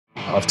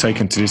I've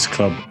taken to this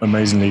club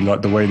amazingly,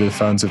 like the way the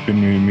fans have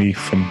been with me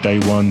from day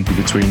one.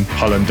 Between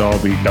Hull and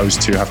Derby, those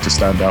two have to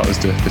stand out as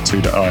the two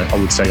that I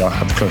would say I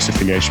have close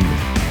affiliation with.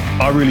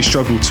 I really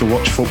struggle to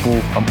watch football.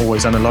 I'm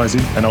always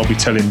analysing, and I'll be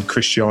telling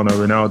Cristiano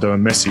Ronaldo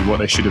and Messi what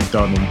they should have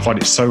done, and find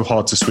it so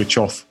hard to switch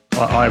off.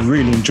 I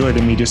really enjoy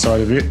the media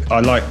side of it. I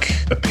like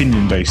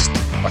opinion-based,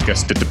 I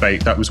guess, the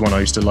debate. That was one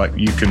I used to like.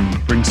 You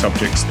can bring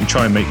subjects and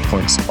try and make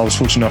points. I was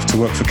fortunate enough to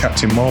work for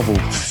Captain Marvel.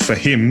 For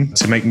him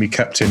to make me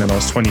captain and I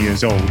was 20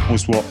 years old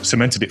was what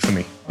cemented it for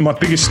me. My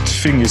biggest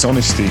thing is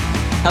honesty.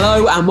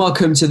 Hello and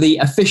welcome to the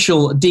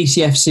official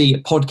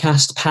DCFC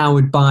podcast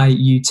powered by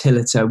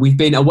Utilita. We've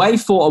been away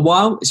for a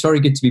while. It's very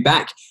good to be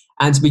back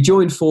and to be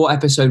joined for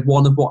episode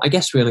 1 of what I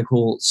guess we're going to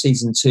call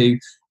season 2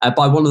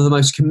 by one of the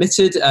most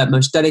committed,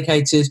 most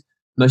dedicated,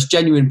 most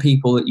genuine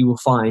people that you will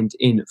find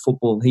in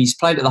football. He's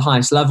played at the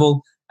highest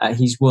level.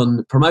 He's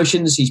won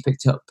promotions. He's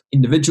picked up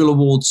individual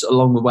awards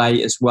along the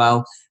way as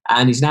well.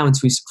 And he's now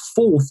into his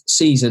 4th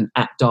season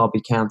at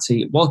Derby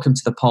County. Welcome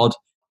to the pod,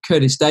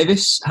 Curtis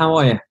Davies. How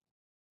are you?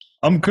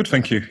 I'm good,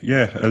 thank you.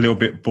 Yeah, a little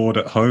bit bored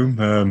at home.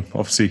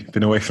 Obviously,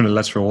 been away from the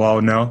lads for a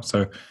while now,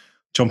 so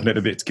chomping at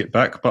a bit to get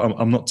back. But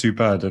I'm not too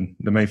bad, and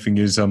the main thing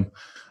is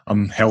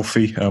I'm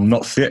healthy. I'm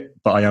not fit,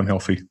 but I am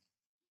healthy.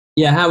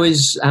 Yeah,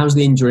 how's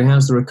the injury?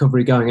 How's the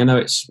recovery going? I know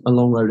it's a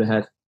long road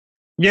ahead.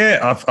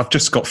 Yeah, I've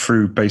just got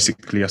through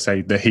basically, I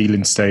say, the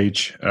healing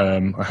stage.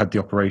 I had the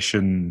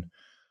operation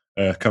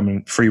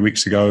coming 3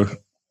 weeks ago,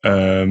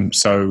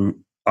 so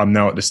I'm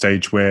now at the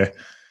stage where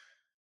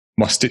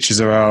my stitches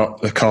are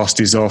out, the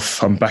cast is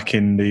off. I'm back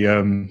in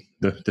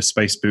the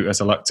space boot, as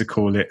I like to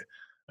call it.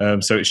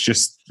 So it's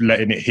just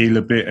letting it heal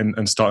a bit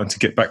and starting to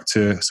get back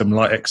to some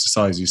light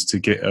exercises to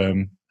get,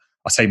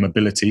 I say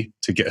mobility,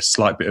 to get a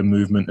slight bit of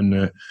movement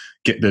and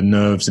get the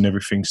nerves and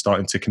everything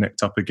starting to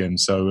connect up again.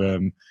 So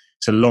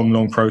it's a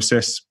long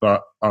process,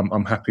 but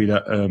I'm happy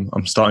that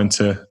I'm starting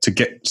to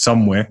get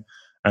somewhere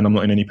and I'm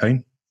not in any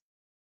pain.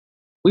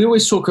 We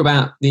always talk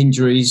about the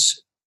injuries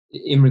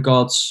in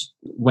regards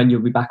when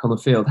you'll be back on the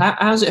field. How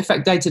does it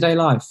affect day-to-day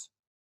life?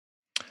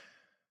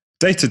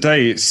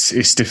 Day-to-day,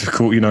 it's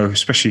difficult,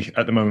 especially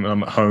at the moment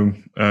I'm at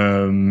home.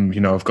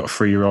 I've got a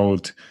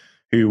 3-year-old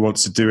who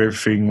wants to do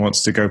everything,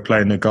 wants to go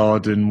play in the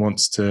garden,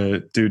 wants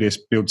to do this,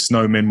 build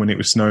snowmen when it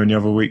was snowing the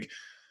other week.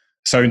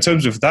 So in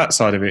terms of that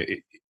side of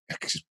it,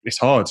 it's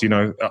hard.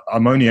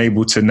 I'm only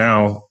able to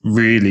now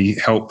really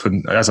help.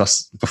 And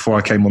before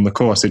I came on the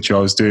call, I said to you,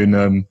 I was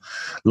doing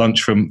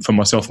lunch for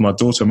myself and my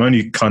daughter. I'm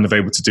only kind of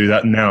able to do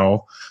that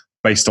now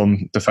based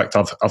on the fact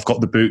I've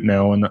got the boot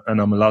now and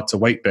I'm allowed to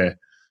wait there.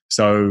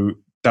 So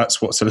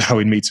that's what's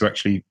allowing me to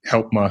actually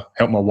help my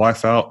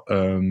wife out,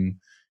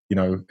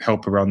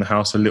 help around the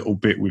house a little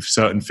bit with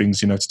certain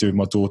things, to do with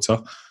my daughter.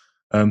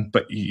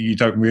 But you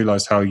don't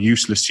realise how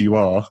useless you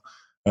are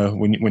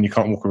when you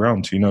can't walk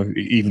around,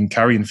 even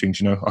carrying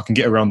things. I can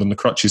get around on the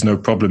crutches, no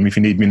problem, if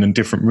you need me in a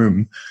different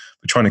room.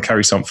 But trying to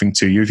carry something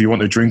to you, if you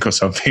want a drink or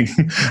something,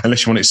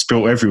 unless you want it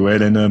spilt everywhere,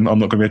 then I'm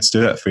not going to be able to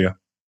do that for you.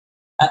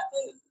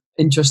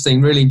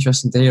 Interesting, really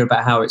interesting to hear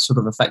about how it sort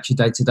of affects you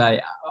day to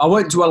day. I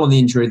won't dwell on the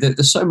injury.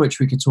 There's so much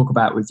we could talk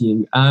about with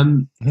you. 4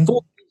 seasons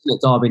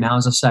at Derby now,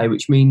 as I say,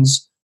 which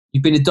means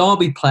you've been a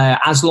Derby player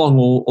as long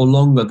or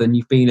longer than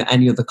you've been at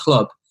any other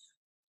club.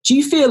 Do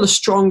you feel a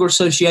stronger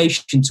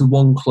association to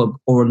one club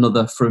or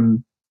another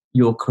from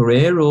your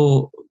career,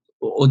 or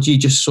do you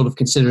just sort of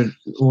consider it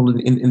all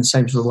in the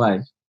same sort of way?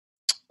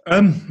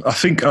 I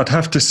think I'd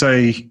have to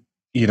say,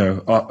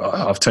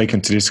 I've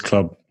taken to this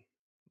club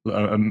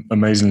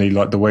amazingly,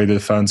 like the way the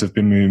fans have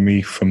been with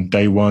me from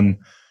day one,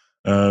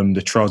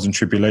 the trials and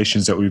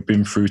tribulations that we've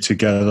been through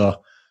together.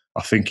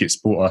 I think it's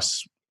brought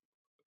us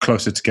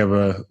closer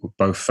together,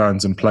 both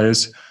fans and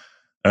players.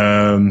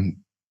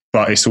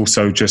 But it's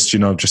also just,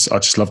 I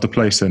just love the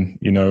place, and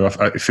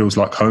it feels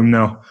like home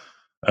now.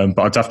 But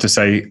I'd have to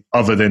say,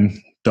 other than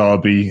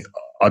Derby,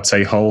 I'd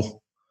say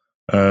Hull.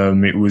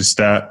 It was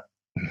that,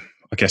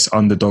 I guess,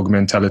 underdog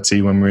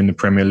mentality when we're in the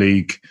Premier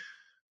League.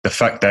 The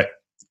fact that,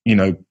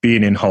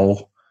 being in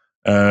Hull,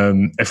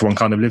 everyone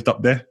kind of lived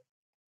up there.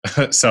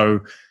 So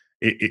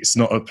it's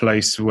not a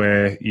place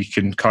where you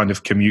can kind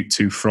of commute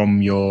to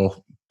from your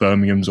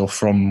Birmingham's or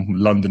from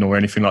London or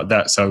anything like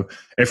that. So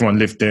everyone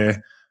lived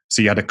there.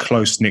 So you had a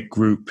close-knit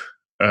group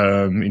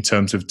in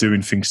terms of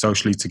doing things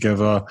socially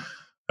together.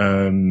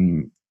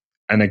 And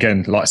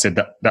again, like I said,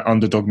 that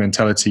underdog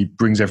mentality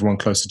brings everyone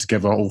closer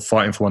together, all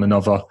fighting for one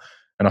another.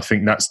 And I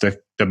think that's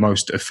the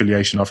most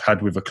affiliation I've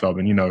had with a club.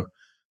 And,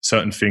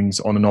 certain things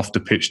on and off the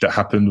pitch that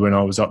happened when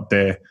I was up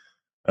there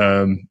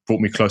brought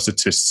me closer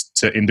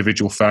to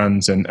individual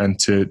fans and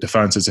to the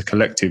fans as a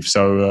collective.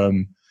 So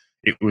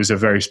it was a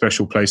very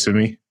special place for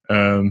me.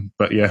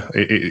 But yeah,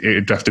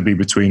 it'd have to be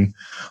between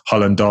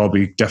Hull and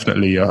Derby.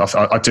 Definitely,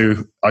 I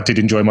did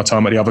enjoy my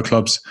time at the other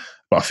clubs,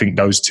 but I think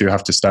those two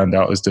have to stand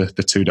out as the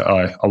two that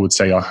I would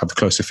say I have a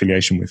close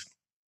affiliation with.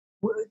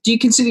 Do you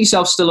consider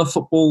yourself still a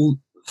football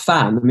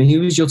fan? I mean,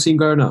 who was your team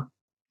growing up?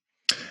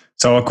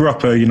 So I grew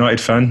up a United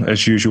fan,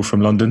 as usual,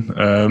 from London.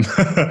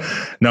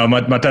 No,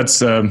 my dad's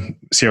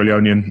Sierra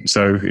Leonean,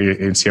 so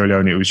in Sierra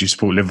Leone it was you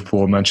support Liverpool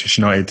or Manchester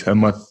United, and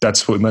my dad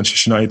supported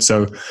Manchester United,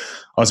 so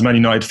I was a Man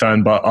United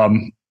fan, but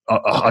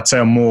I'd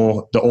say I'm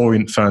more the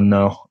Orient fan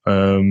now.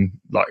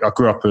 Like I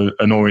grew up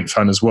an Orient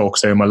fan as well,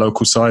 because they were my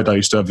local side. I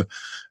used to have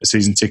a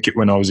season ticket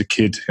when I was a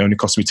kid. It only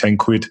cost me 10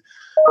 quid.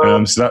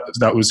 So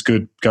that was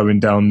good going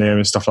down there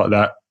and stuff like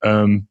that.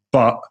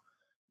 But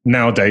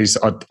nowadays,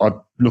 I'd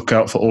look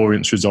out for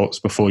Orient's results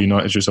before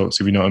United's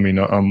results, if you know what I mean.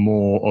 I'm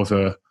more of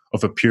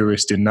a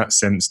purist in that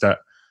sense, that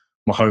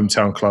my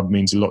hometown club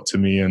means a lot to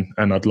me,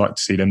 and I'd like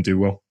to see them do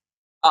well.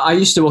 I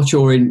used to watch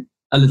Orient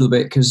a little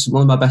bit because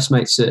one of my best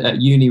mates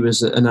at uni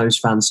was a Nose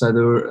fan, so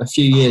there were a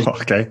few years,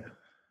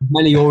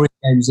 many Orient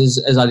games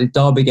as I did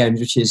Derby games,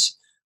 which is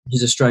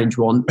a strange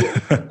one.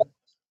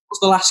 What's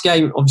the last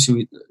game?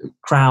 Obviously,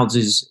 crowds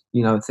is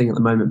a thing at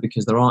the moment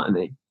because there aren't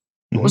any.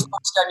 What was the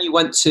last game you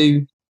went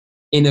to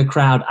in a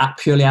crowd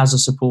purely as a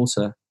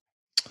supporter?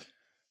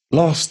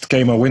 Last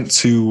game I went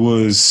to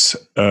was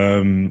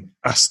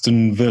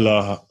Aston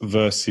Villa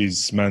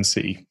versus Man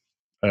City.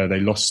 They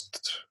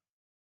lost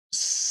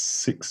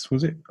 6,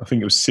 was it? I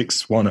think it was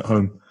 6-1 at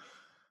home.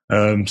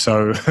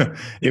 So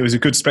it was a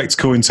good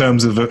spectacle in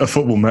terms of a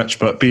football match,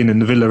 but being in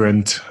the Villa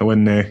end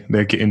when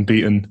they're getting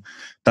beaten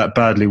that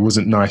badly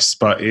wasn't nice.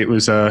 But it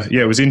was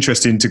it was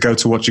interesting to go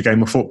to watch a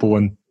game of football,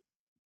 and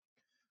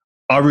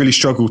I really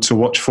struggle to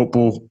watch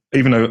football,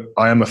 even though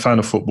I am a fan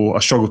of football. I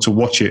struggle to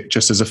watch it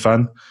just as a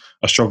fan.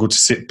 I struggle to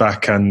sit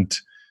back and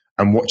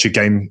watch a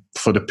game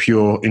for the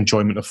pure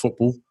enjoyment of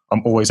football.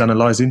 I'm always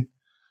analysing.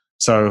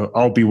 So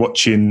I'll be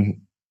watching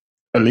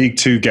a League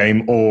Two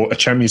game or a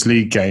Champions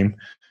League game,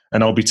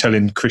 and I'll be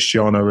telling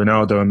Cristiano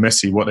Ronaldo and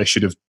Messi what they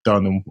should have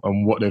done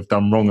and what they've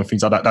done wrong and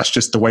things like that. That's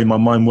just the way my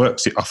mind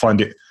works. I find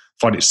it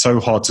so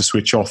hard to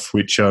switch off,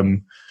 which a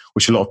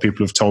lot of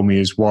people have told me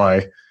is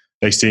why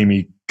they see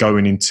me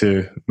going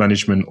into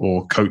management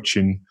or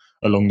coaching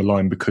along the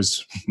line,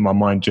 because my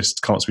mind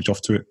just can't switch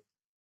off to it.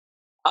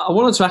 I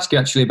wanted to ask you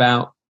actually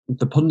about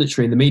the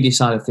punditry and the media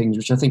side of things,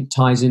 which I think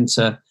ties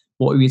into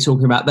what we were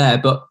talking about there.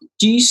 But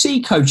do you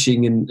see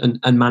coaching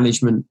and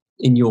management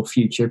in your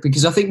future?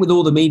 Because I think with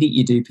all the media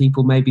you do,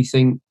 people maybe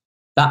think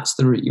that's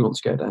the route you want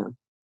to go down.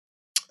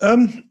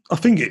 I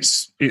think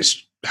it's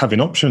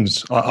having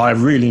options. I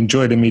really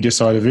enjoy the media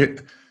side of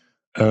it.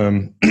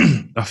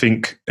 I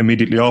think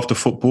immediately after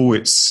football,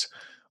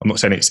 I'm not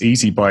saying it's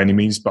easy by any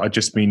means, but I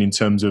just mean in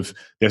terms of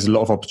there's a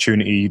lot of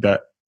opportunity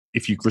that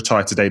if you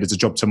retire today, there's a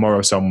job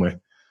tomorrow somewhere.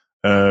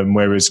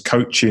 Whereas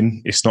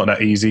coaching, it's not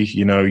that easy.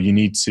 You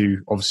need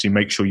to obviously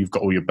make sure you've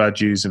got all your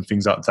badges and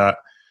things like that.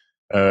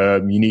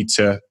 You need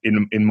to,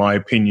 in my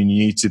opinion,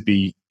 you need to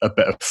be a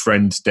better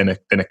friend than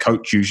a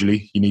coach.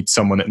 Usually, you need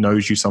someone that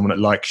knows you, someone that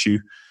likes you,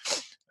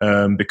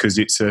 because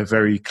it's a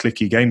very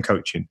cliquey game,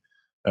 coaching.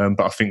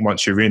 But I think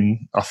once you're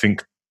in, I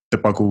think the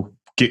bug will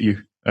get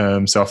you.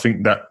 So I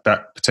think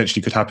that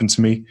potentially could happen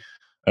to me.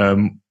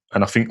 And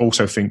I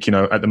also think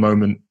at the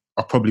moment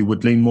I probably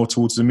would lean more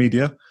towards the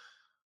media.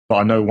 But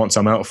I know once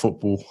I'm out of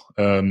football,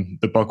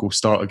 the bug will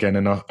start again,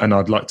 and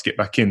I'd like to get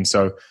back in.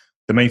 So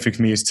the main thing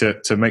for me is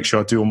to make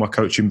sure I do all my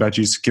coaching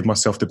badges, give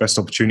myself the best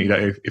opportunity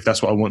that if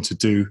that's what I want to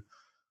do,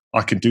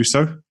 I can do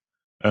so.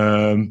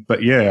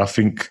 But yeah, I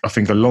think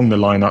along the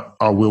line,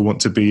 I will want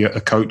to be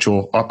a coach,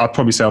 or I'd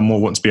probably say I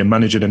more want to be a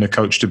manager than a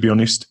coach, to be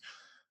honest.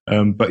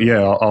 But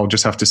yeah, I'll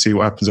just have to see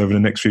what happens over the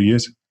next few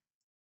years.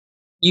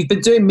 You've been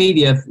doing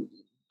media,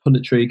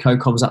 punditry,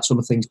 co-coms, that sort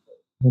of thing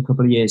for a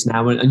couple of years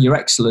now, and you're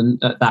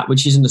excellent at that,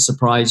 which isn't a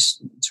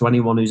surprise to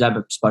anyone who's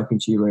ever spoken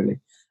to you, really.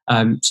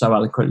 So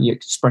eloquent, you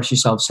express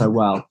yourself so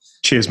well.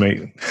 Cheers,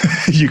 mate.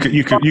 You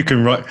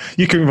can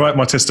write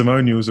my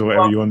testimonials or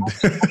whatever you want.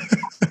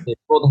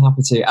 More than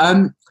happy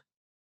to.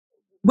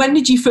 When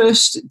did you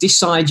first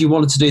decide you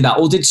wanted to do that,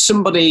 or did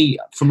somebody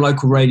from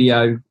local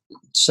radio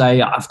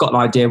say, "I've got an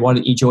idea, why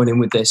don't you join in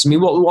with this"? I mean,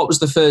 what was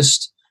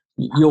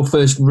your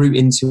first route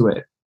into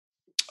it?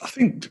 I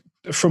think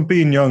from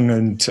being young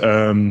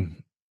and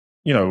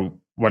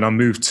when I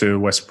moved to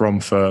West Brom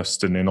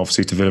first, and then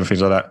obviously to Villa and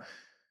things like that,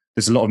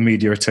 there's a lot of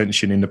media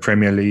attention in the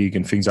Premier League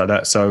and things like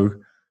that. So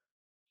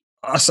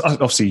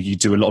obviously you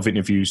do a lot of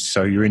interviews.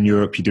 So you're in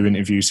Europe, you do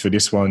interviews for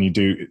this one,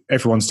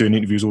 everyone's doing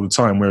interviews all the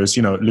time. Whereas,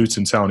 at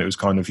Luton Town, it was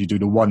kind of, you do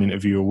the one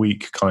interview a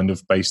week kind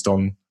of based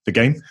on the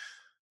game.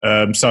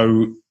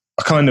 So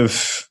I kind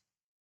of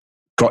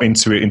got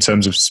into it in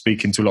terms of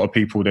speaking to a lot of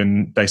people.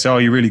 Then they say, "Oh,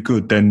 you're really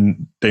good."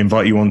 Then they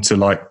invite you on to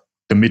like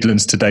the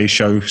Midlands Today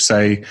show,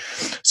 say.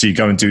 So you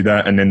go and do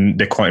that, and then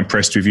they're quite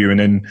impressed with you. And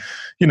then,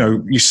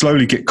 you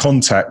slowly get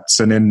contacts,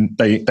 and then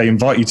they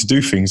invite you to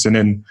do things. And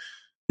then,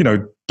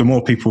 the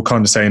more people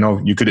kind of saying, "Oh,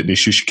 you're good at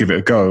this, you should give it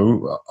a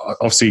go."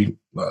 Obviously,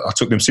 I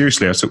took them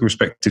seriously. I took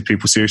respected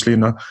people seriously,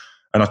 and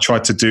I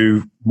tried to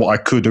do what I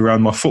could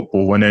around my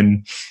football. And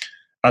then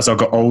as I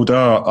got older,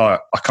 I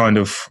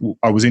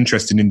was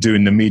interested in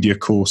doing the media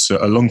course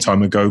a long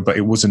time ago, but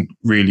it wasn't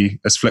really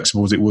as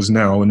flexible as it was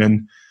now. And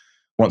then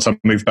once I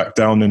moved back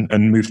down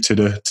and moved to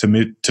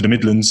the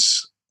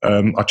Midlands,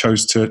 I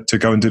chose to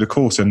go and do the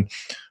course. And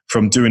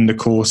from doing the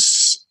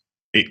course,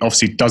 it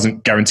obviously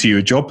doesn't guarantee you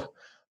a job,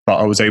 but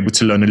I was able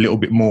to learn a little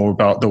bit more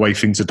about the way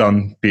things are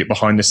done, be it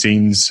behind the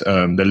scenes,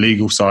 the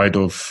legal side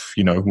of,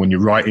 when you're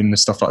writing and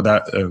stuff like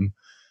that.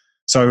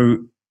 So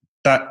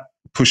that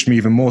pushed me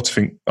even more to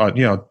think, I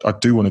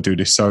do want to do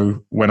this.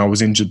 So when I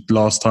was injured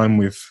last time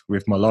with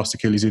my last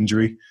Achilles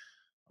injury,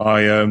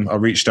 I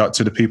reached out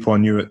to the people I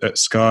knew at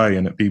Sky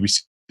and at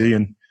BBC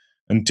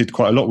and did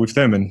quite a lot with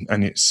them.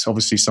 And it's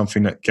obviously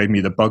something that gave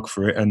me the bug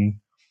for it. And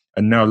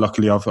now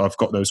luckily I've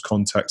got those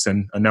contacts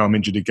and now I'm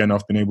injured again.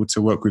 I've been able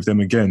to work with them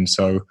again.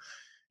 So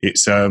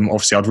it's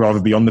obviously I'd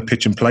rather be on the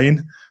pitch and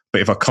playing,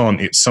 but if I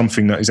can't, it's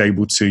something that is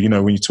able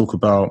to, when you talk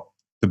about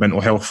the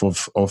mental health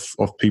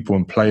of people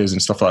and players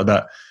and stuff like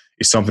that,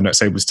 it's something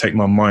that's able to take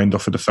my mind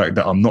off of the fact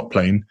that I'm not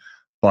playing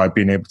by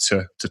being able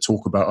to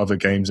talk about other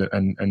games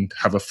and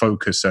have a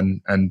focus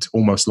and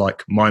almost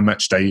like my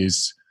match day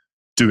is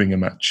doing a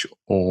match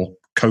or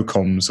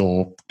co-coms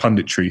or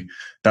punditry.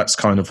 That's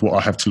kind of what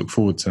I have to look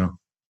forward to.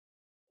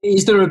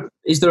 Is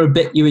there a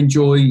bit you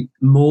enjoy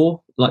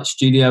more, like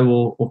studio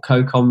or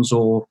co-coms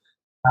or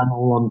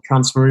panel on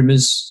transfer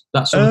rumours,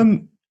 that sort of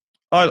thing?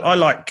 I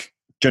like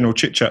general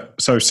chit chat.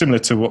 So similar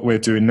to what we're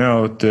doing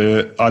now,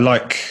 I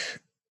like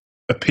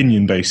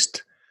opinion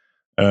based.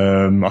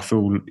 I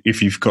feel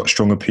if you've got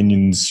strong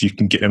opinions, you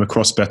can get them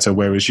across better.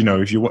 Whereas,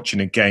 if you're watching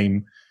a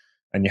game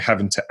and you're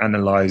having to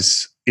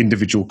analyse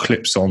individual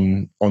clips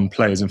on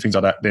players and things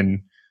like that,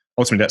 then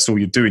ultimately that's all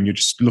you're doing. You're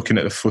just looking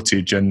at the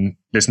footage and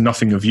there's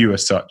nothing of you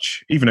as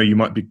such. Even though you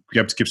might be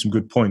able to give some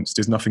good points,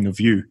 there's nothing of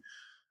you.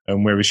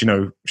 Whereas,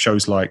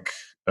 shows like,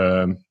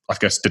 I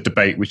guess, The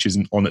Debate, which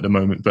isn't on at the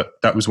moment, but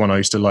that was one I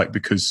used to like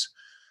because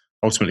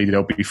ultimately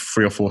there'll be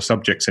 3 or 4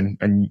 subjects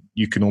and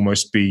you can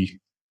almost be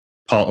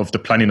part of the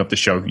planning of the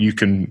show. You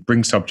can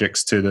bring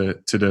subjects to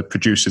the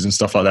producers and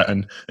stuff like that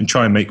and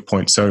try and make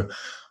points. So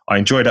I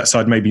enjoy that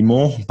side maybe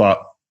more,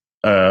 but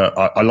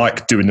I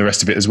like doing the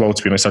rest of it as well,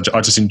 to be honest.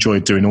 I just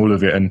enjoy doing all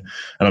of it and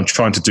I'm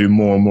trying to do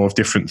more and more of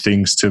different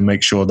things to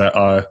make sure that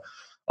I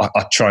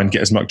try and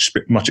get as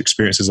much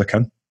experience as I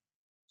can.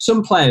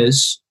 Some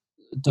players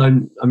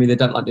they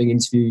don't like doing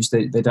interviews,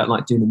 they don't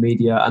like doing the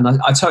media, and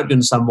I totally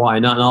understand why,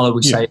 and I'll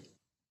always say,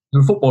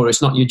 you're a footballer,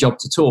 it's not your job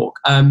to talk.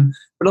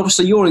 But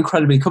obviously you're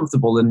incredibly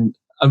comfortable and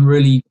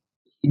really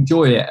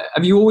enjoy it.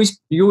 Have you always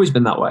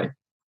been that way?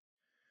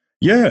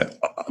 Yeah,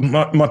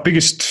 my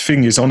biggest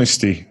thing is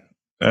honesty.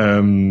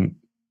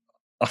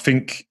 I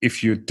think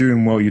if you're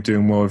doing well, you're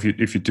doing well. If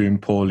you're doing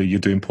poorly, you're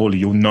doing poorly.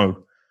 You'll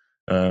know.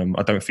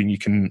 I don't think you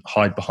can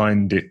hide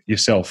behind it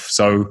yourself.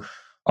 So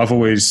I've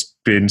always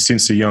been,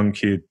 since a young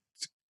kid,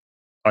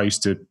 I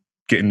used to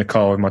get in the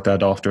car with my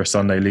dad after a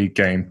Sunday league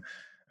game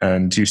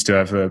and used to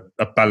have a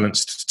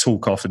balanced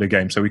talk after the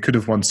game. So we could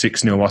have won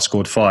 6-0, I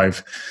scored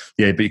 5.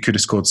 Yeah, but you could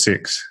have scored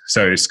 6.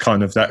 So it's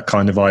kind of that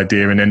kind of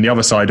idea. And then the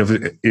other side of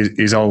it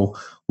is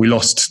we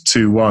lost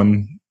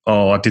 2-1.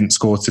 Oh, I didn't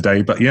score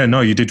today. But yeah, no,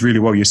 you did really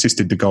well. You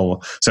assisted the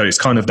goal. So it's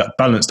kind of that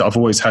balance that I've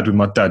always had with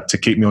my dad to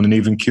keep me on an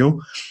even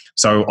keel.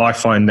 So I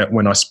find that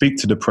when I speak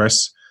to the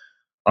press,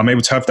 I'm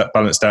able to have that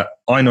balance that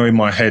I know in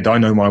my head, I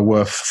know my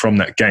worth from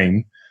that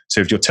game. So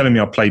if you're telling me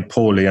I played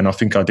poorly and I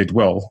think I did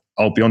well,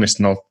 I'll be honest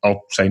and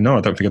I'll say, no,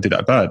 I don't think I did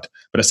that bad.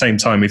 But at the same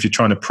time, if you're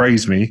trying to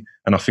praise me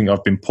and I think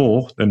I've been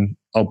poor, then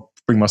I'll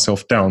bring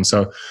myself down.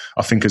 So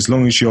I think as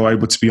long as you're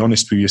able to be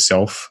honest with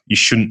yourself, you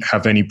shouldn't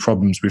have any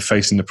problems with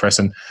facing the press.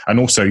 And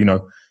also,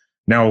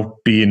 now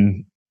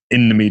being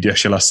in the media,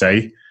 shall I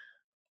say,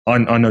 I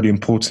know the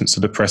importance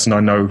of the press, and I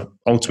know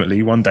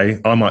ultimately one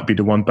day I might be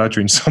the one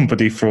badgering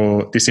somebody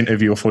for this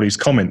interview or for these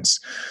comments.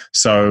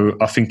 So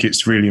I think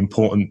it's really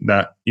important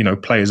that,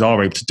 players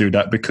are able to do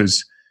that,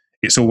 because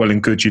it's all well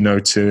and good,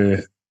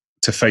 to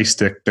face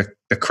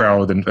the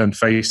crowd and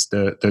face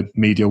the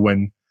media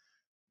when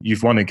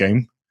you've won a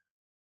game.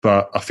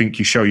 But I think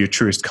you show your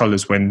truest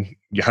colours when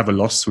you have a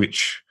loss,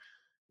 which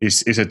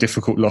is a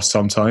difficult loss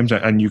sometimes,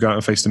 and you go out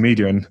and face the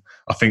media. And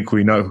I think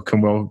we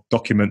can well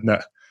document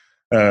that.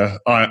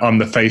 I'm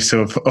the face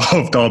of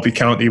Derby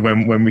County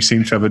when we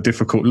seem to have a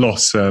difficult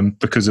loss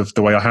because of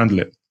the way I handle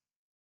it.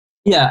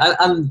 Yeah,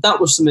 and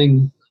that was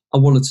something I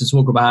wanted to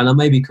talk about, and I'll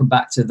maybe come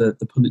back to the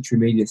punditry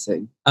media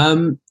thing.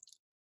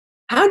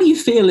 How do you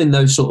feel in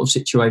those sort of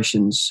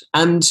situations?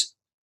 And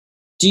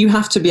do you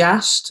have to be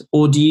asked,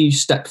 or do you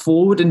step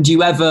forward? And do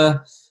you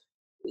ever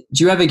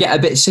get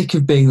a bit sick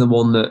of being the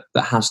one that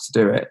has to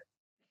do it?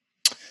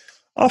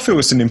 I feel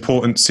it's an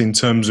importance in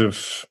terms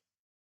of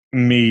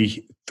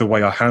me, the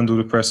way I handle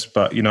the press,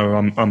 but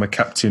I'm a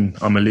captain,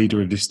 I'm a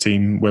leader of this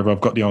team, whether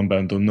I've got the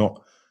armband or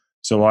not.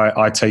 So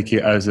I take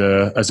it as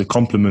a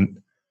compliment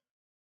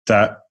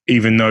that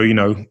even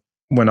though,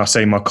 when I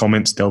say my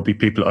comments, there'll be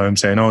people at home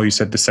saying, oh, you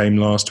said the same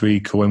last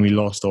week or when we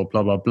lost or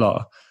blah, blah,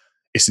 blah.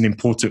 It's an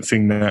important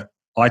thing that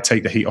I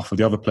take the heat off of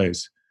the other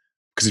players.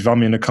 Because if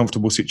I'm in a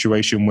comfortable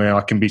situation where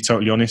I can be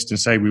totally honest and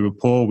say we were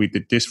poor, we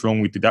did this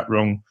wrong, we did that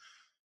wrong,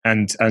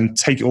 and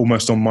take it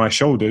almost on my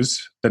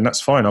shoulders, then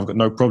that's fine. I've got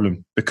no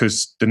problem,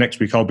 because the next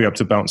week I'll be able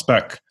to bounce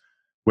back.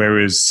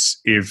 Whereas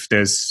if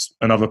there's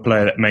another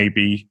player that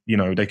maybe,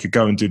 they could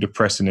go and do the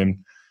press and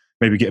then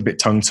maybe get a bit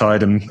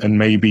tongue-tied and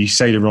maybe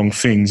say the wrong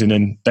things, and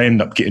then they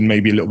end up getting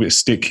maybe a little bit of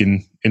stick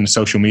in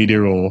social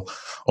media or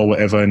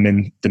whatever, and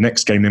then the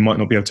next game they might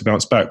not be able to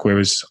bounce back.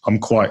 Whereas I'm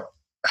quite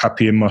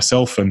happy in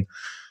myself, and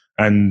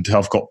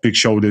I've got big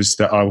shoulders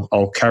that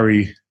I'll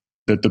carry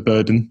the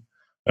burden.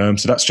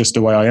 So that's just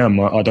the way I am.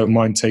 I don't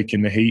mind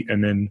taking the heat,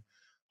 and then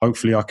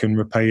hopefully I can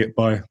repay it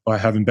by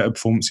having better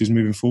performances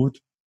moving forward.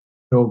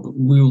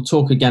 We will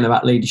talk again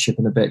about leadership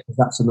in a bit, because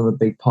that's another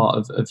big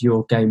part of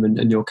your game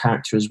and your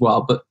character as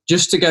well. But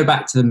just to go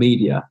back to the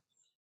media,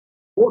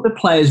 what do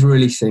players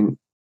really think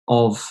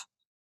of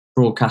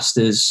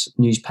broadcasters,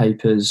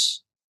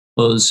 newspapers,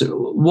 us?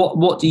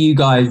 What do you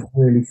guys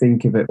really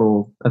think of it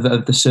all, of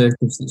the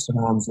circus that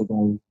surrounds the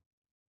game?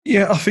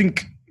 Yeah, I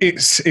think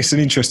it's an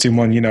interesting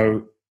one.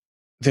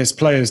 There's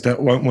players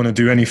that won't want to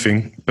do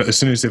anything, but as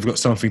soon as they've got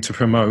something to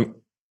promote,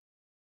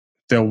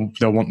 they'll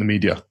want the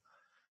media.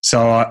 So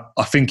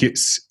I think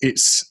it's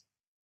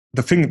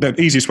the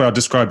easiest way I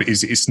describe it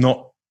is it's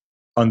not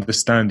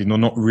understanding or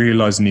not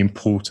realizing the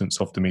importance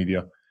of the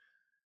media.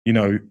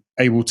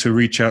 Able to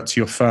reach out to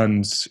your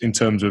fans in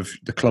terms of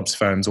the club's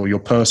fans or your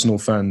personal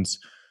fans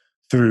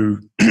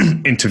through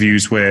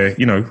interviews where,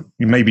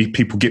 maybe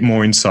people get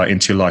more insight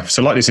into your life.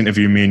 So like this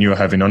interview me and you are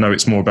having, I know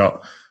it's more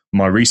about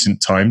my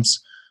recent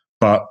times,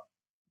 but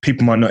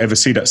people might not ever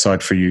see that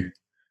side for you.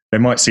 They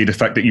might see the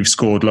fact that you've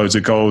scored loads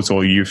of goals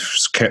or you've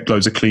kept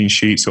loads of clean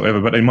sheets or whatever,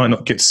 but they might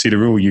not get to see the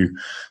real you.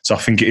 So I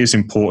think it is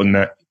important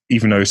that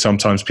even though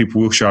sometimes people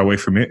will shy away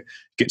from it,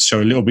 get to show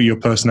a little bit of your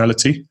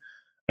personality.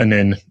 And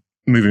then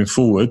moving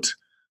forward,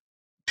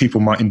 people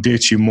might endear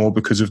to you more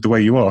because of the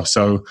way you are.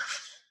 So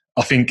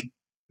I think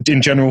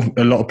in general,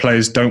 a lot of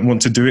players don't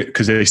want to do it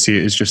because they see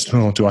it as just,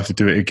 do I have to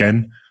do it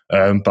again?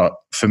 But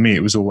for me,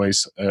 it was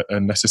always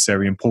a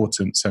necessary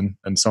importance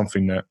and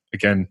something that,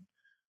 again,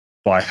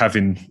 by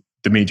having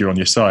the media on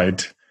your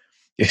side,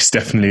 it's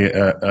definitely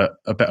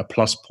a better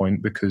plus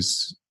point,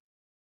 because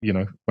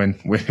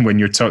when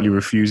you're totally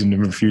refusing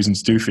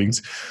to do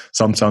things,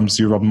 sometimes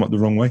you rub them up the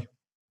wrong way.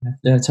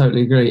 Yeah, I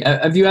totally agree.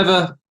 Have you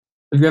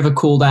ever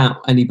called out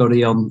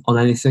anybody on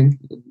anything,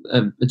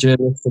 a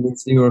journalist, an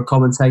interview, or a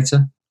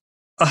commentator?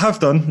 I have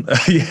done,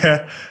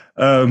 yeah.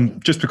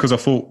 Just because I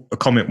thought a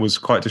comment was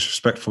quite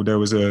disrespectful. There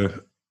was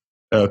a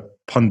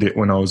pundit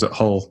when I was at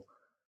Hull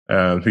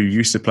who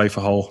used to play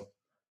for Hull,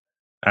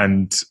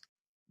 and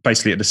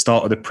basically at the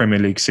start of the Premier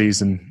League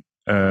season,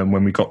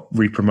 when we got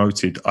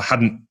re-promoted, I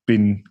hadn't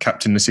been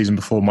captain the season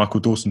before. Michael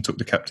Dawson took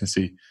the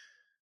captaincy,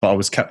 but I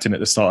was captain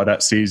at the start of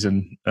that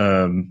season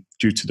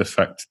due to the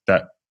fact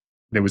that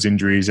there was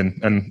injuries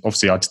and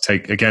obviously I had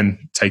to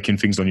taking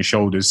things on your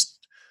shoulders.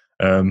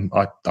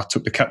 I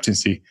took the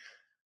captaincy,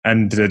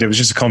 and there was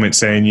just a comment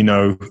saying,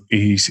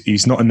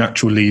 he's not a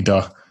natural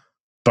leader,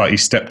 but he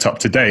stepped up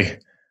today.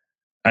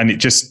 And it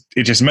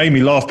just made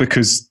me laugh,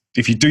 because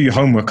if you do your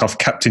homework, I've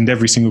captained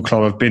every single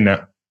club I've been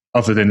at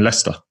other than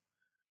Leicester.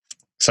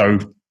 So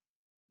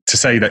to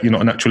say that you're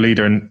not a natural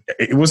leader, and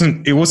it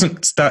wasn't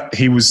that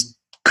he was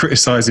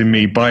criticising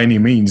me by any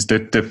means.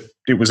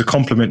 It was a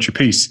complimentary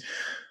piece,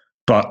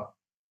 but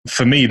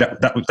for me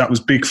that was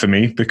big for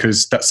me,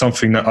 because that's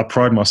something that I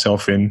pride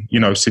myself in.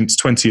 Since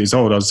 20 years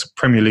old, I was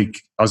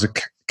a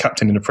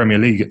captain in the Premier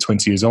League at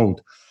 20 years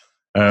old.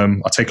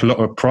 I take a lot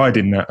of pride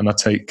in that, and I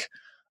take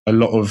a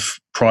lot of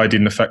pride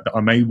in the fact that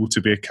I'm able to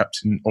be a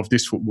captain of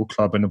this football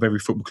club and of every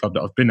football club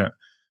that I've been at,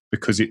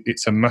 because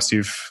it's a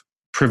massive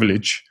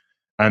privilege,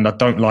 and I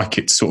don't like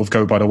it to sort of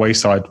go by the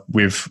wayside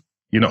with,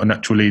 you're not a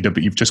natural leader,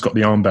 but you've just got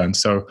the armband.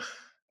 So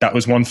that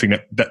was one thing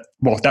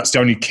that's the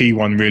only key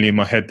one really in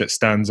my head that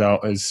stands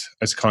out as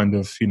kind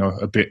of,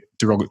 a bit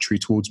derogatory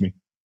towards me.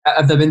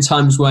 Have there been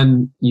times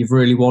when you've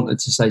really wanted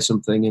to say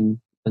something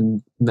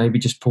and maybe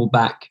just pulled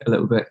back a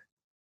little bit?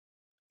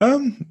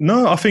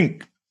 No, I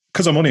think,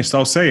 because I'm honest,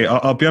 I'll say it.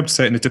 I'll be able to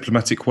say it in a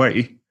diplomatic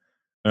way.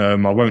 I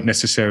won't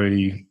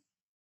necessarily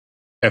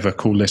ever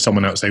call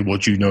someone out and say,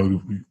 what do you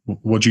know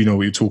what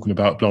you're talking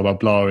about, blah, blah,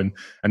 blah,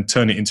 and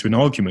turn it into an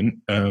argument.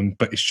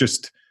 But it's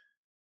just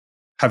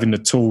having the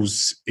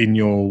tools in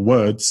your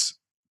words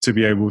to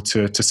be able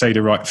to say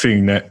the right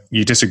thing, that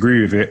you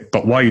disagree with it,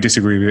 but why you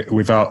disagree with it,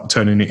 without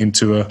turning it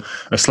into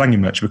a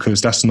slanging match,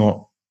 because that's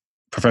not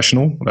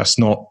professional. That's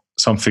not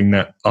something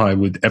that I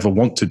would ever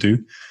want to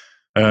do.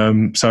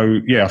 So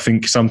yeah, I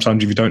think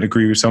sometimes if you don't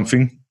agree with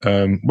something,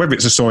 whether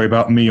it's a story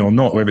about me or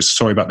not, whether it's a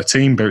story about the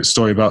team, whether it's a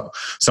story about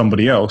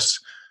somebody else,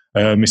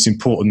 it's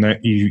important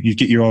that you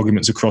get your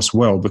arguments across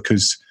well,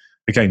 because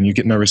again, you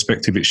get no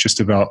respect if it's just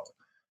about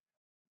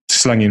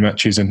slanging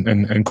matches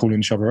and calling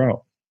each other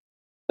out.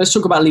 Let's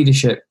talk about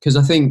leadership, because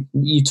I think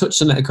you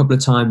touched on it a couple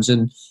of times,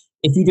 and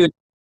if you do a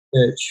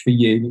search for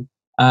you,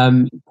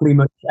 pretty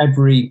much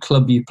every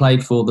club you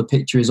played for, the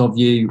picture is of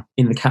you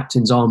in the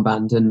captain's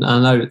armband, and I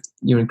know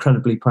you're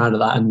incredibly proud of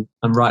that, and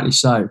rightly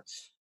so.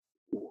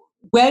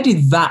 Where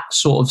did that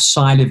sort of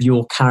side of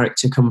your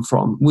character come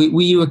from?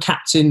 Were you a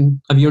captain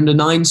of your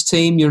under-9s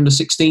team, your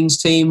under-16s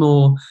team,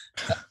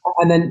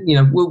 and then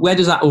where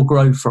does that all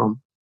grow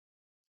from?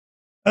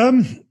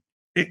 Um,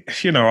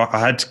 I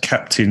had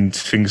captained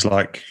things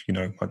like,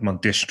 my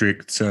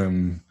district,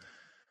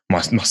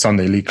 my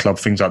Sunday league club,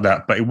 things like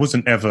that. But it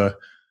wasn't ever,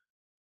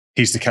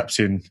 he's the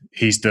captain,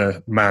 he's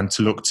the man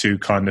to look to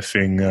kind of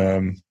thing.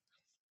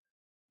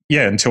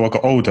 Until I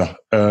got older.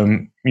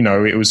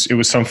 It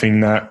was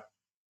something that,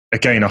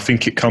 again, I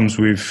think it comes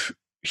with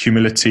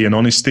humility and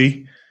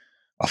honesty.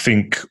 I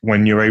think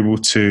when you're able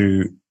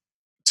to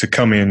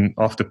come in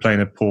after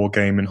playing a poor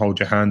game and hold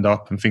your hand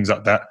up and things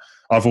like that,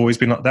 I've always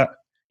been like that.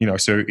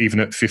 So even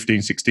at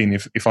 15, 16,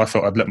 if I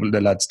felt I'd let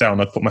the lads down,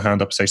 I'd put my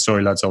hand up and say,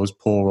 sorry, lads, I was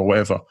poor or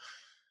whatever.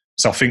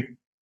 So I think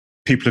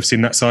people have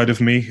seen that side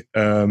of me.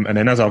 And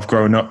then as I've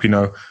grown up,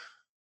 I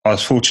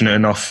was fortunate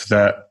enough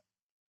that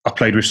I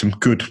played with some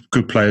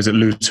good players at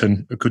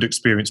Luton, good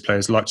experienced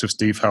players, likes of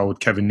Steve Howard,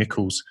 Kevin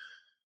Nichols,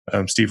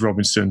 Steve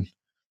Robinson,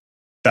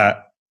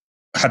 that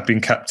had been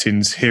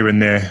captains here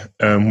and there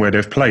where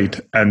they've played.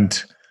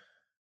 And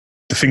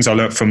the things I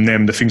learnt from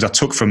them, the things I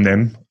took from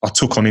them, I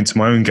took on into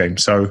my own game.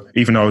 So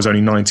even though I was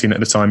only 19 at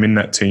the time in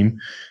that team,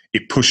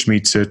 it pushed me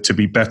to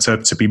be better,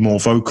 to be more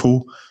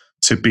vocal,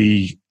 to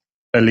be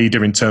a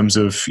leader in terms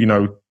of,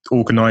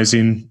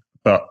 organising,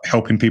 but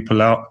helping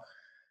people out.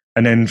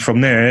 And then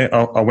from there,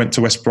 I went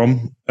to West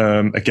Brom,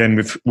 again,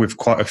 with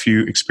quite a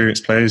few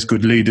experienced players,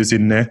 good leaders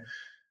in there.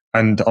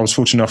 And I was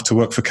fortunate enough to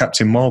work for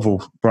Captain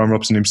Marvel, Brian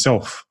Robson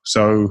himself.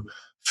 So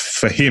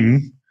for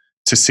him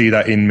to see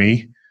that in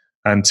me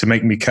and to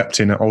make me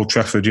captain at Old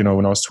Trafford,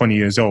 when I was 20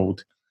 years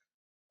old,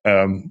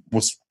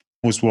 was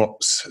what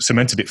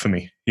cemented it for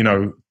me.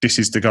 This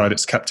is the guy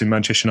that's captain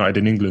Manchester United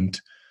in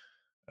England.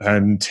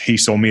 And he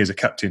saw me as a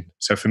captain.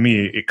 So for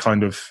me,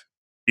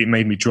 it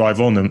made me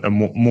drive on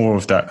and more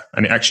of that.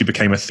 And it actually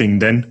became a thing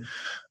then.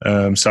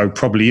 So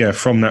probably,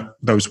 from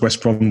those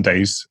West Brom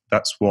days,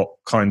 that's what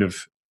kind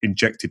of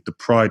injected the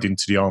pride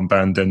into the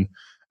armband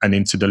and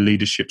into the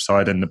leadership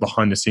side and the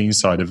behind the scenes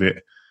side of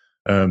it.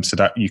 So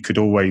that you could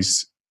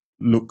always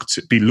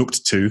be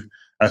looked to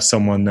as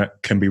someone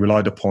that can be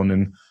relied upon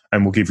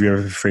and will give you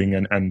everything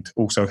and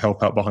also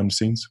help out behind the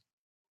scenes.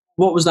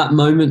 What was that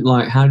moment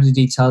like? How did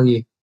he tell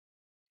you?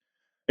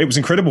 It was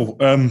incredible.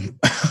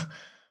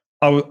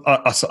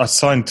 I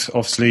signed,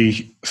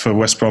 obviously, for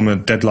West Brom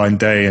on deadline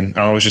day, and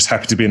I was just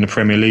happy to be in the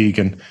Premier League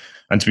and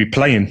to be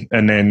playing.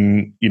 And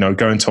then,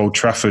 going to Old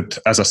Trafford,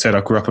 as I said,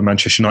 I grew up a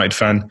Manchester United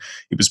fan.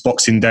 It was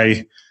Boxing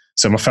Day,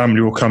 so my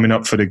family were coming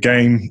up for the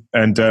game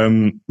and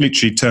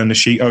literally turned the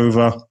sheet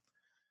over.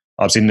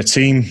 I was in the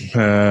team,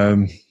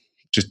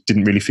 just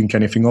didn't really think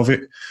anything of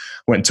it.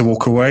 Went to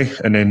walk away,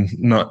 and then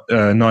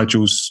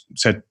Nigel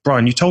said,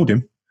 "Brian, you told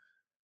him?"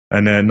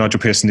 And Nigel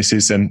Pearson, this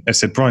is, and I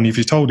said, "Brian, have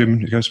you told him?"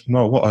 He goes,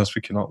 "No, what?" I was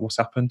thinking, like, what's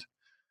happened?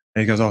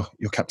 And he goes, "Oh,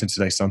 you're captain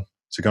today, son.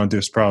 So go and do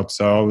us proud."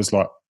 So I was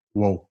like,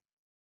 whoa.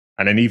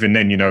 And then even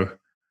then,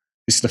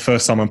 this is the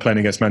first time I'm playing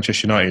against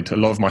Manchester United. A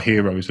lot of my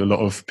heroes, a lot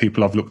of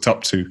people I've looked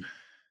up to.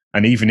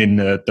 And even in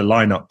the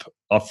lineup,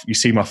 you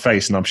see my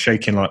face and I'm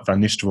shaking like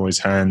Van Nistelrooy's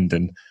hand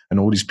and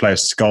all these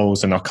players'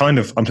 skulls. And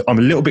I'm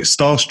a little bit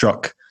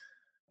starstruck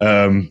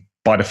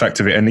by the fact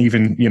of it. And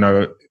even,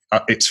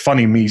 it's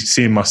funny me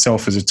seeing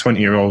myself as a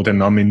 20-year-old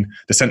and I'm in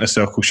the centre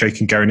circle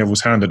shaking Gary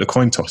Neville's hand at the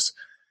coin toss.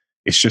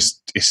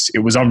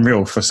 It was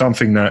unreal for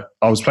something that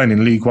I was playing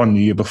in League One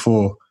the year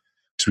before.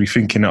 To be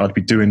thinking that I'd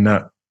be doing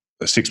that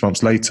 6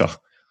 months later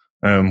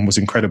was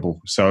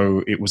incredible.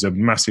 So it was a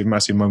massive,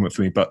 massive moment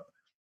for me, but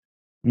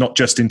not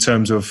just in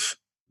terms of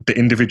the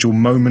individual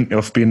moment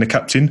of being the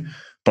captain,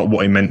 but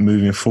what it meant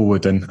moving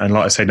forward. And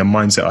like I say, the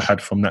mindset I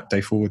had from that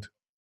day forward.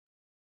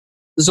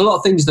 There's a lot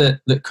of things that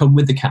come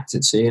with the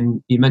captaincy,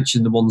 and you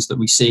mentioned the ones that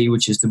we see,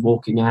 which is the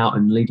walking out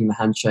and leading the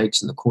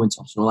handshakes and the coin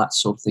toss and all that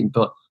sort of thing,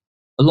 but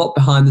a lot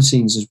behind the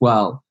scenes as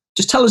well.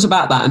 Just tell us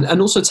about that and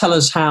also tell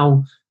us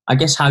how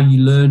you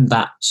learned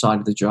that side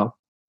of the job.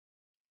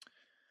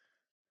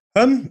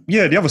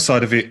 The other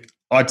side of it,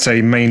 I'd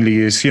say mainly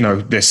is,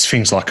 there's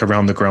things like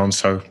around the ground.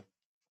 So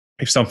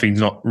if something's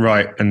not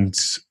right and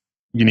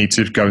you need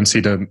to go and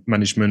see the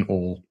management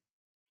or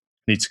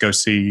need to go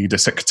see the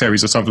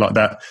secretaries or something like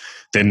that,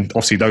 then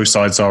obviously those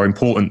sides are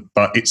important,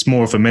 but it's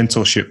more of a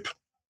mentorship.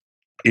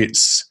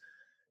 It's,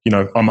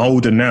 I'm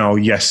older now,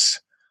 yes,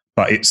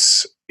 but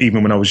it's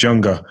even when I was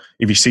younger,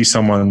 if you see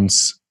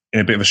someone's in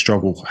a bit of a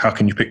struggle, how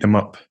can you pick them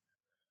up?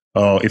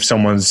 Or if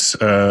someone's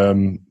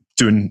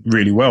doing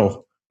really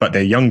well, but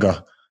they're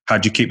younger, how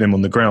do you keep them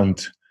on the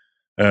ground?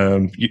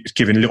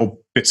 Giving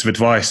little bits of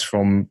advice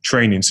from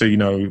training. So,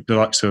 the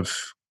likes of,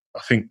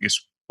 I think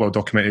it's well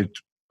documented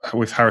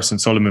with Harrison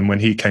Solomon when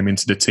he came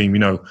into the team,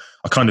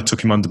 I kind of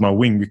took him under my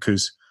wing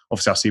because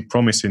obviously I see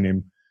promise in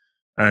him.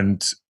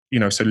 And,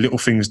 so little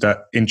things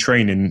that in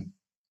training,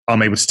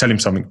 I'm able to tell him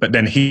something, but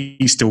then he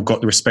still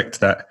got the respect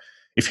that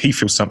if he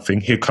feels something,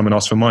 he'll come and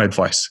ask for my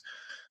advice.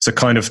 So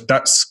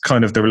that's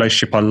kind of the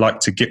relationship I like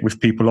to get with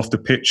people off the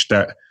pitch,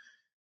 that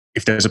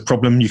if there's a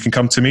problem, you can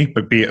come to me,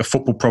 but be it a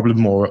football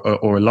problem or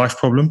a life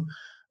problem.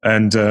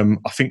 And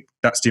I think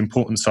that's the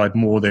important side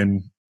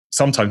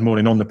sometimes more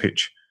than on the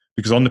pitch,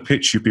 because on the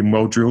pitch you've been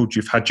well drilled,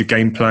 you've had your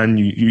game plan,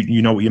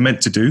 you know what you're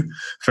meant to do.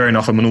 Fair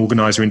enough, I'm an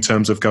organizer in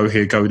terms of go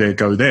here, go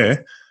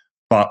there,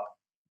 but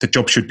the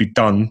job should be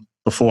done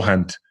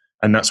beforehand.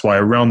 And that's why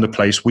around the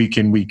place, week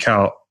in, week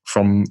out,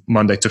 from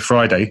Monday to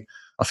Friday,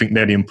 I think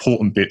they're the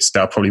important bits that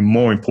are probably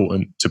more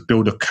important to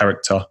build a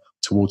character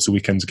towards the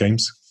weekend's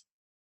games.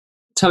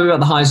 Tell me about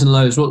the highs and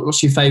lows.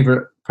 What's your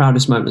favourite,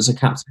 proudest moment as a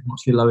captain?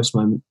 What's your lowest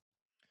moment?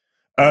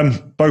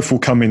 Both will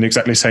come in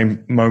exactly the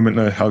same moment.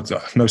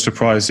 No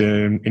surprise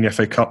in the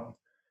FA Cup.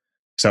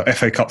 So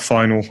FA Cup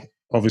final,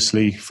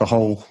 obviously, for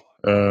Hull,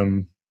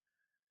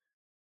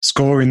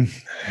 scoring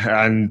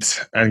and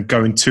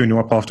going 2-0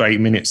 up after 8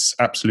 minutes,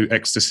 absolute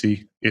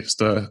ecstasy. It's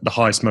the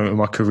highest moment of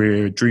my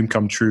career. Dream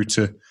come true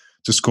to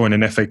score in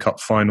an FA Cup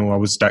final. I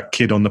was that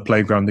kid on the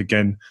playground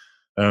again,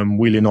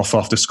 wheeling off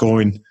after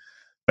scoring.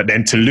 But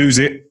then to lose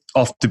it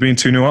after being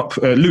 2-0 up,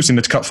 losing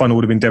the cup final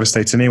would have been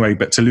devastating anyway,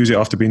 but to lose it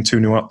after being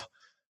 2-0 up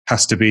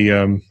has to be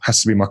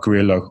my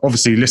career low.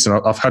 Obviously, listen,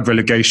 I've had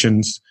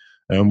relegations,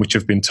 which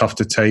have been tough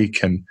to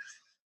take and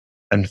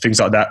things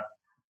like that,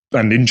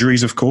 and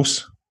injuries, of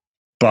course.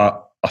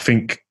 But I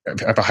think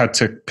if I had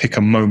to pick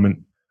a moment,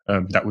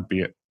 that would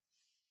be it.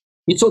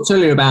 You talked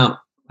earlier about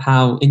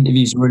how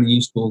interviews are really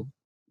useful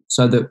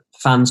so that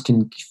fans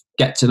can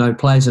get to know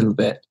players a little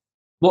bit.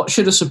 What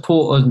should a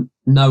supporter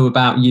know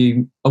about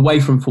you away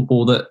from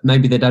football that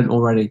maybe they don't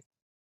already?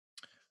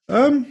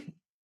 I'm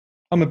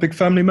a big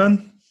family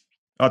man.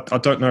 I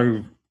don't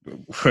know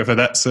whether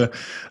that's a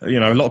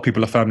lot of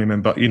people are family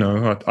men, but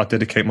I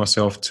dedicate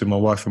myself to my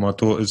wife and my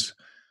daughters.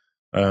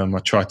 I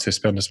try to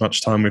spend as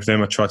much time with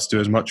them. I try to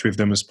do as much with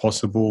them as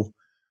possible.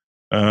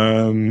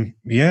 I'm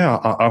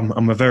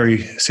a very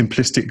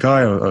simplistic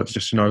guy. I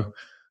just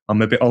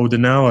I'm a bit older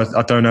now.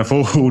 I don't have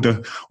all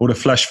the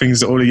flash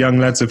things that all the young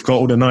lads have got,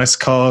 all the nice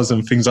cars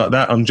and things like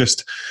that. I'm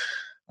just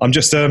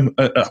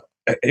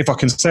if I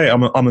can say it,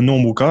 I'm a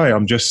normal guy.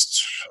 I'm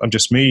just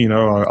me.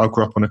 I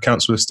grew up on a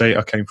council estate.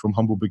 I came from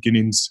humble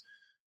beginnings,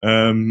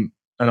 and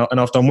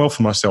I've done well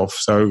for myself.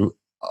 So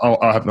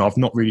I've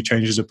not really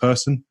changed as a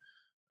person.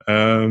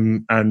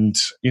 Again,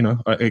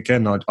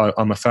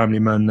 I'm a family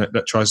man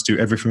that tries to do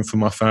everything for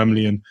my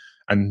family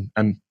and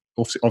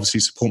obviously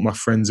support my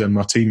friends and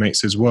my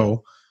teammates as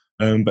well.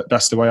 But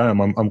that's the way I am.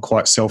 I'm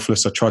quite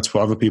selfless. I try to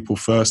put other people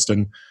first,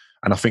 and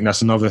I think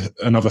that's another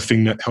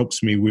thing that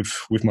helps me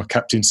with my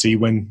captaincy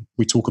when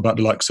we talk about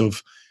the likes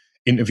of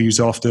interviews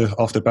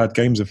after bad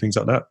games and things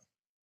like that.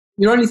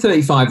 You're only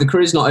 35. The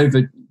career's not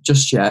over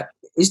just yet.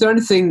 Is there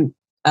anything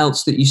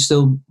else that you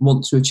still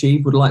want to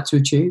achieve, would like to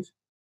achieve?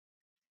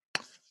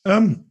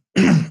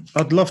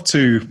 I'd love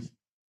to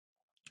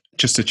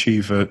just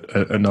achieve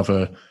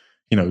another,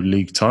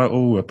 league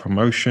title, a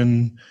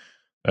promotion,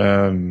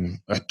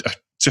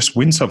 just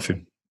win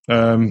something.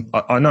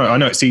 I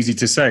know it's easy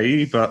to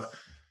say, but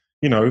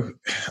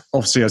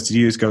obviously as the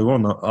years go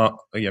on,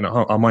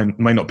 I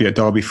may not be at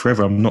Derby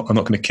forever. I'm not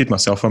going to kid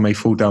myself. I may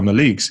fall down the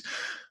leagues,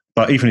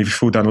 but even if you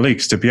fall down the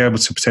leagues, to be able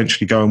to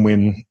potentially go and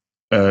win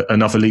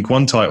another League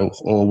One title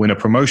or win a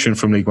promotion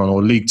from League One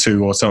or League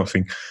Two or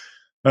something.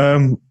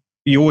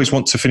 You always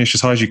want to finish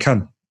as high as you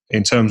can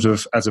in terms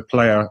of as a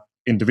player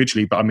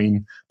individually, but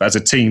as a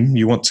team,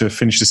 you want to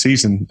finish the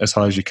season as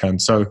high as you can.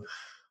 So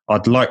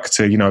I'd like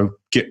to,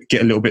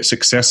 get a little bit of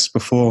success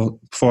before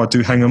I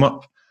do hang them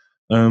up.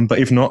 But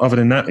if not, other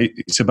than that,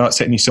 it's about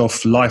setting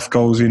yourself life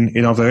goals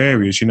in other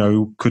areas.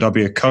 Could I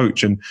be a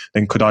coach, and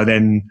then could I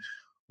then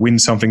win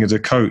something as a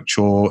coach,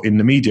 or in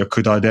the media,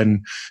 could I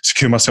then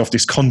secure myself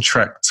this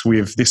contract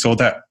with this or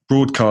that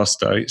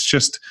broadcaster? It's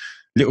just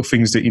little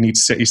things that you need to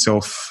set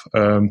yourself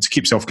to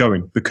keep yourself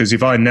going. Because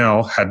if I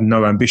now had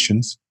no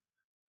ambitions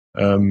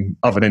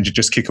other than to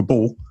just kick a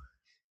ball,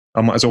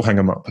 I might as well hang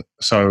them up.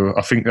 So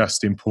I think that's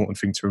the important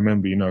thing to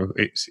remember.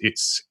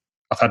 It's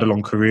I've had a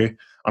long career.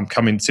 I'm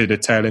coming to the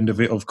tail end of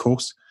it, of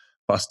course,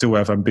 but I still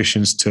have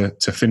ambitions to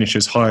finish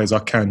as high as I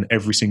can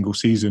every single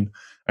season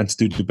and to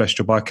do the best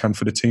job I can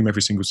for the team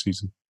every single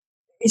season.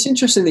 It's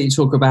interesting that you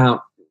talk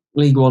about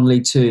League One,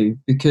 League Two,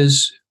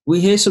 because we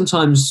hear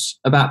sometimes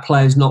about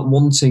players not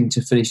wanting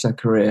to finish their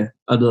career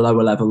at a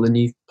lower level, and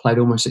you've played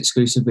almost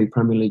exclusively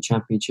Premier League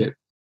Championship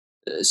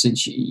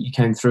since you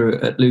came through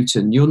at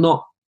Luton. You're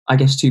not, I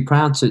guess, too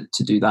proud to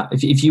do that.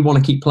 If you want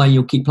to keep playing,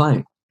 you'll keep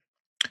playing.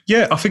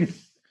 Yeah, I think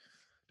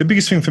the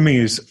biggest thing for me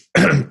is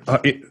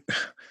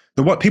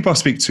what people I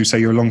speak to say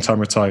you're a long time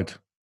retired.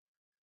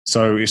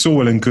 So it's all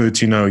well and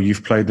good,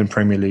 you've played in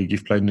Premier League,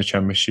 you've played in the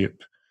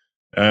Championship,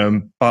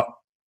 but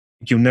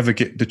you'll never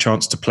get the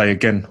chance to play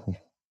again.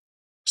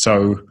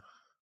 So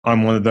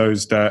I'm one of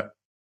those that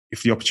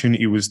if the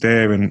opportunity was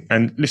there,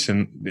 and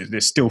listen,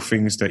 there's still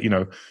things that,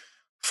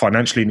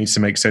 financially needs to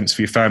make sense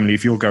for your family.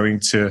 If you're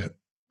going to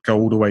go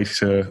all the way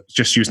to,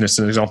 just using this as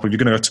an example, if you're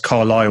going to go to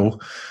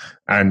Carlisle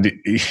and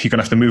you're going to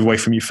have to move away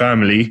from your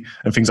family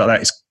and things like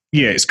that,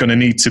 it's going to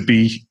need to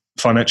be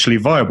financially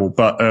viable.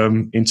 But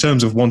in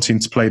terms of wanting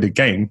to play the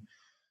game,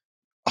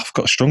 I've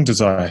got a strong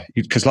desire,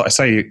 because like I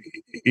say,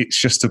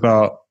 it's just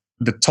about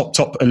the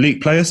top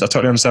elite players. I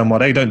totally understand why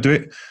they don't do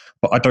it,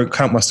 but I don't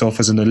count myself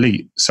as an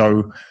elite.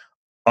 So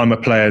I'm a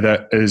player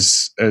that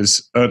has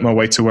earned my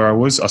way to where I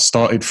was. I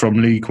started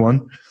from League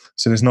One,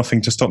 so there's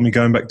nothing to stop me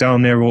going back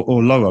down there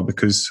or lower,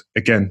 because,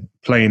 again,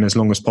 playing as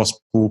long as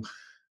possible,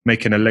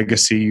 making a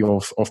legacy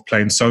of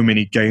playing so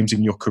many games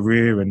in your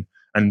career,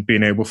 and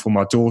being able for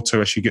my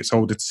daughter, as she gets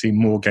older, to see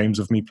more games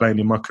of me playing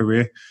in my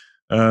career.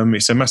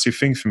 It's a massive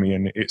thing for me,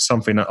 and it's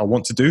something that I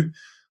want to do.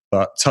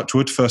 But touch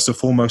wood, first and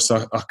foremost,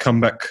 I come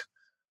back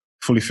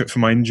fully fit for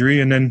my injury,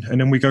 and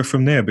then we go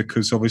from there,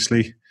 because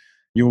obviously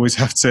you always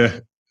have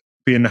to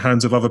be in the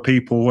hands of other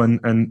people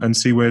and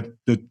see where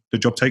the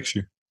job takes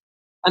you.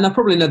 And I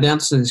probably know the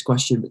answer to this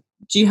question, but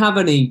do you have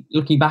any,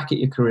 looking back at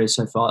your career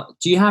so far,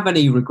 do you have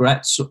any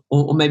regrets,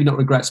 or maybe not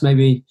regrets,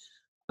 maybe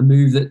a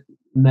move that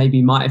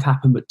maybe might have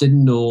happened but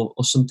didn't, or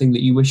something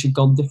that you wish had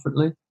gone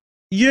differently?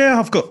 Yeah,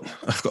 I've got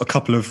a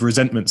couple of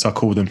resentments, I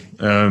call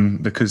them,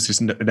 because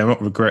they're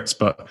not regrets.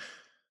 But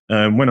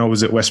when I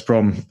was at West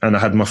Brom and I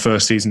had my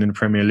first season in the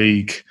Premier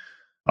League,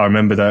 I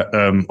remember that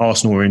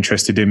Arsenal were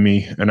interested in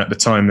me, and at the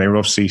time they were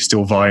obviously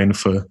still vying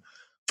for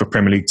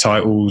Premier League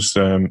titles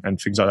and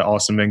things like that.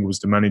 Arsene Wenger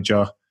was the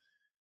manager,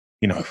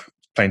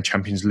 playing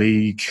Champions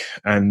League,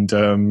 and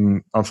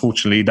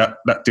unfortunately that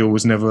deal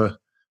was never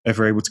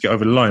ever able to get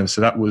over the line.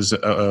 So that was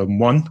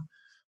one.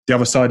 The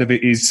other side of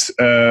it is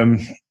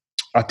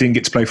I didn't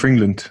get to play for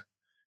England.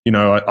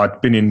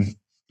 I'd been in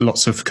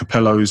lots of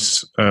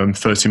Capello's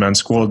 30-man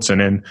squads,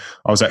 and then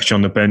I was actually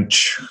on the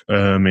bench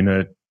in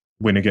a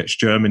win against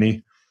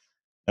Germany.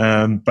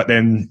 But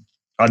then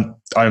I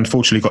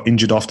unfortunately got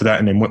injured after that,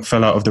 and then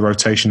fell out of the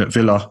rotation at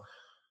Villa.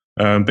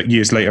 But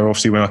years later,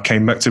 obviously, when I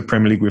came back to the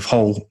Premier League with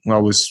Hull, I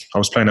was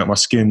playing out my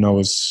skin.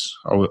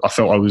 I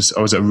felt I was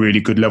at a really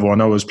good level. I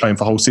know I was playing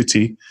for Hull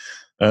City,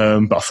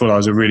 but I thought I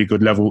was at a really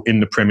good level in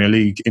the Premier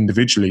League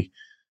individually.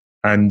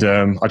 And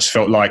I just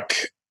felt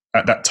like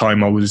at that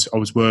time I was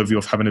worthy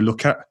of having a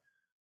look at.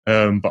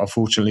 But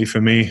unfortunately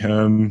for me,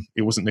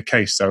 it wasn't the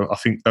case. So I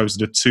think those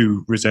are the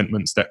two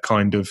resentments that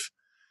kind of,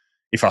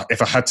 if I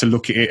had to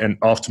look at it and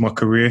after my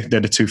career, they're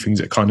the two things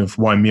that kind of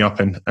wind me up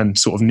and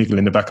sort of niggle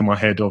in the back of my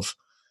head of,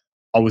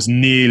 I was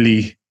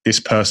nearly this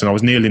person, I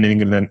was nearly an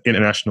England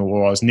international,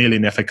 or I was nearly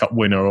an FA Cup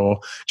winner, or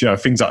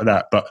things like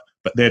that. But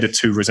they're the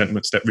two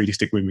resentments that really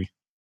stick with me.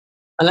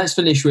 And let's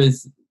finish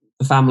with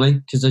the family,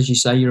 because as you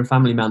say, you're a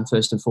family man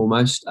first and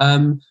foremost.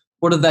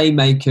 What do they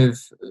make of,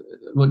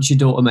 what does your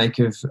daughter make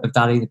of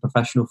Daddy, the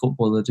professional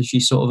footballer? Does she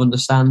sort of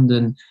understand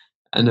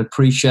and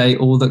appreciate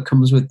all that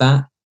comes with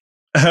that?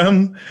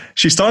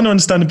 She's starting to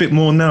understand a bit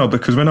more now,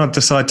 because when I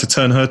decide to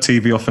turn her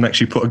TV off and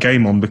actually put a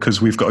game on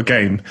because we've got a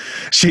game,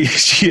 she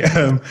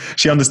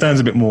understands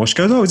a bit more. She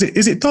goes, "Oh,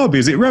 is it Derby?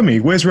 Is it Remy?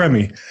 Where's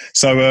Remy?"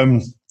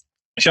 So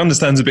she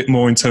understands a bit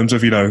more in terms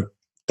of,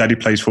 Daddy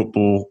plays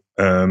football.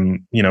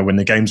 When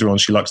the games are on,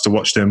 she likes to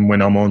watch them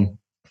when I'm on.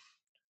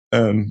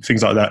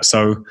 Things like that.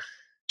 So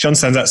she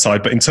understands that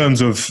side. But in terms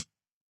of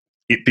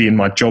it being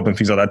my job and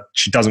things like that,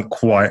 she doesn't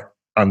quite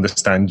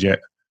understand yet.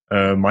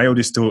 My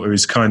eldest daughter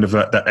is kind of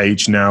at that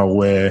age now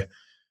where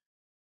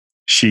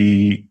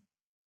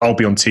I'll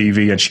be on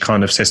TV and she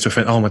kind of says to a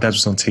friend, "Oh, my dad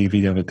was on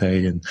TV the other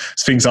day," and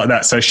things like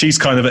that. So she's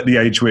kind of at the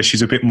age where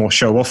she's a bit more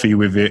show-offy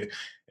with it.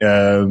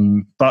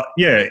 But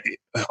yeah,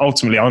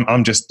 ultimately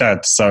I'm just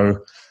dad. So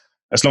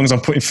as long as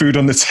I'm putting food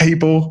on the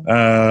table,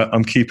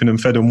 I'm keeping them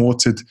fed and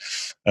watered,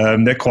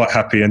 they're quite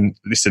happy. And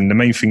listen, the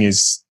main thing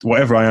is,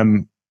 whatever I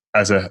am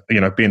as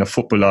being a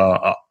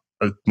footballer,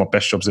 my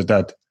best job's a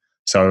dad.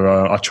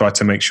 So I try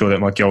to make sure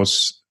that my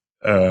girls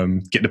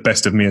get the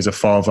best of me as a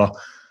father.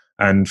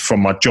 And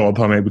from my job,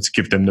 I'm able to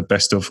give them the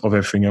best of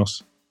everything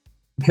else.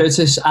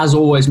 Curtis, as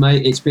always,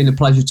 mate, it's been a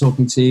pleasure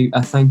talking to you.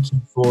 Thank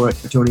you for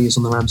joining us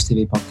on the Rams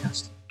TV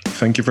podcast.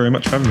 Thank you very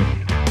much for having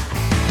me.